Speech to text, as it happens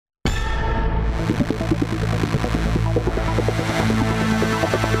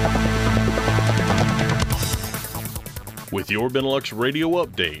With your Benelux Radio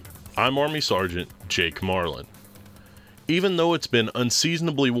Update, I'm Army Sergeant Jake Marlin. Even though it's been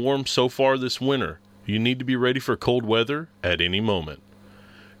unseasonably warm so far this winter, you need to be ready for cold weather at any moment.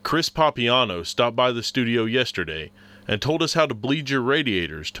 Chris Papiano stopped by the studio yesterday and told us how to bleed your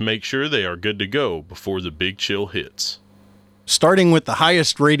radiators to make sure they are good to go before the big chill hits. Starting with the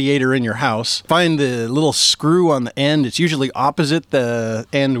highest radiator in your house, find the little screw on the end. It's usually opposite the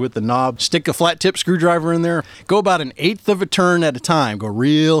end with the knob. Stick a flat tip screwdriver in there. Go about 1/8 of a turn at a time. Go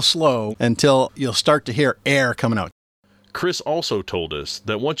real slow until you'll start to hear air coming out. Chris also told us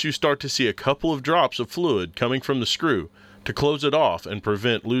that once you start to see a couple of drops of fluid coming from the screw, to close it off and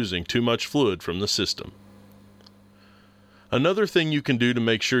prevent losing too much fluid from the system. Another thing you can do to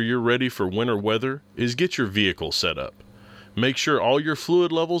make sure you're ready for winter weather is get your vehicle set up. Make sure all your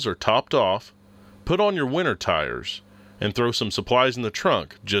fluid levels are topped off, put on your winter tires, and throw some supplies in the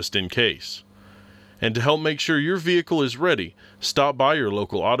trunk just in case. And to help make sure your vehicle is ready, stop by your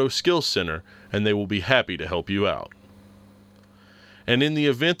local Auto Skills Center and they will be happy to help you out. And in the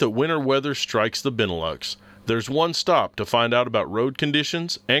event that winter weather strikes the Benelux, there's one stop to find out about road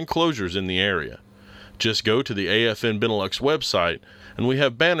conditions and closures in the area. Just go to the AFN Benelux website, and we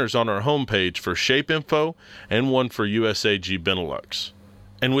have banners on our homepage for shape info and one for USAG Benelux.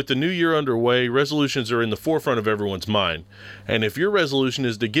 And with the new year underway, resolutions are in the forefront of everyone's mind. And if your resolution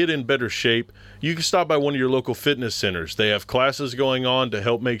is to get in better shape, you can stop by one of your local fitness centers. They have classes going on to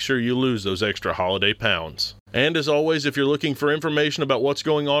help make sure you lose those extra holiday pounds. And as always, if you're looking for information about what's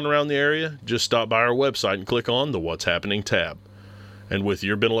going on around the area, just stop by our website and click on the What's Happening tab. And with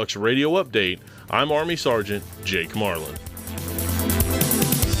your Benelux Radio Update, I'm Army Sergeant Jake Marlin.